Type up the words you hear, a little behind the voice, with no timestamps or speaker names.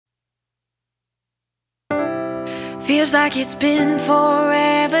Feels like it's been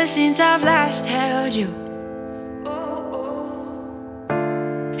forever since I've last held you.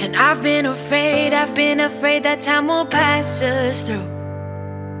 And I've been afraid that time will pass us through.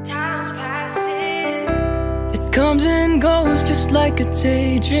 Time's passing. It comes and goes just like a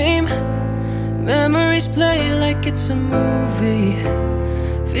daydream. Memories play like it's a movie.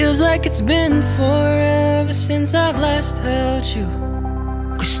 Feels like it's been forever since I've last held you.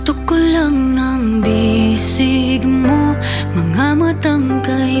 Gusto ko lang ng bisig mo, mga matang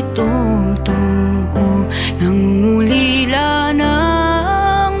kay totoo, nangungulila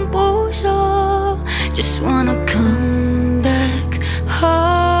ng puso. Just wanna come back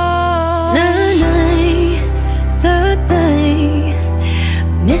home. Nanay, tatay,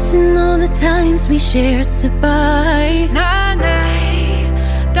 missing all the times we shared sa bahay. Nanay,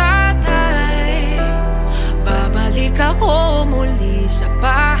 tatay, babalik ako muli sa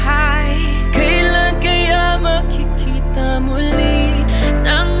bahay. Kailan kaya makikita muli?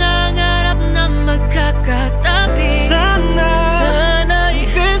 Nangangarap na magkakatabi.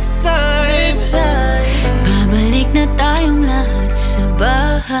 Sana'y this time babalik na tayong lahat sa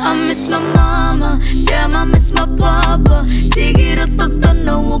bahay. I miss my mama, damn I miss my papa. Sige ra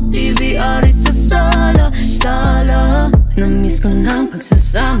tagtanaw og TV ari sa sala. Namiss ko ng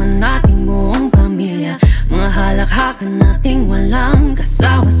pagsasama nating buong pamilya, mga halakhakan nating walang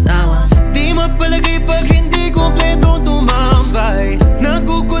kasawa-sawa. Di mapalagay pag hindi kompletong tumambay.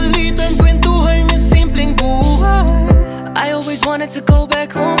 Nagukulitan, kwentuhan yung simpleng buhay. I always wanted to go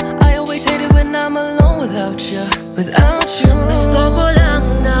back home. I always hate it when I'm alone without you. Gusto ko lang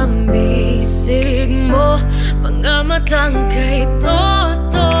ng bisig mo, mga matang kay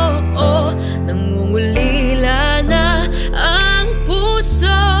totoo, nangungulila na ang puso.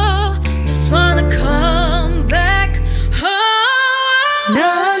 Just wanna come back home.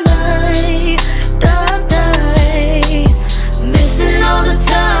 Nanay, tatay, missing all the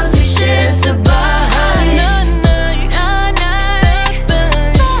times we shared sa bahay.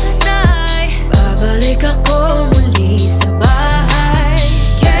 Babalik ako muli sa bahay.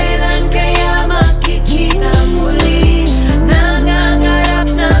 Kailan kaya makikita muli? Nangangarap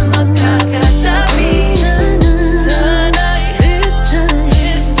na magkakatabi. Sana'y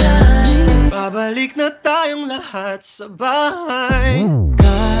this time babalik na tayong lahat sa bahay.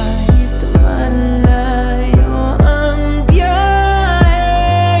 Kahit malayo ang biyahe,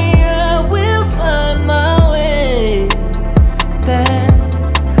 I will find my way back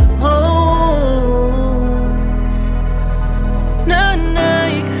home.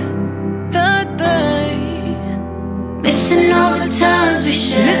 Nanay, tatay, Missing all the times we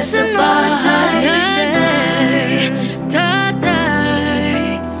shared sa bahay. Nanay,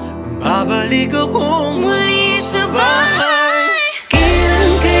 tatay, babalik akong muli sa bahay.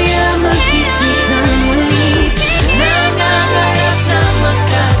 Kailan kaya makikita muli? Nangangarap na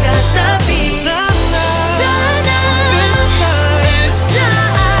magkakatabi. Sana this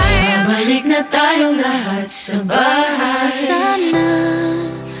time Babalik na tayong lahat sa bahay. Sana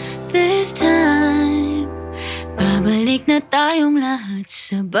this time babalik na tayong lahat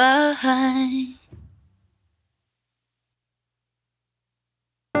sa bahay.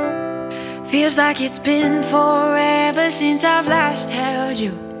 Feels like it's been forever since I've last held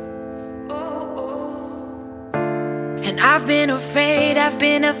you. And I've been afraid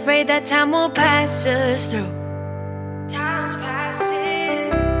that time will pass us through. Time's passing.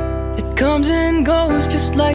 It comes and goes just like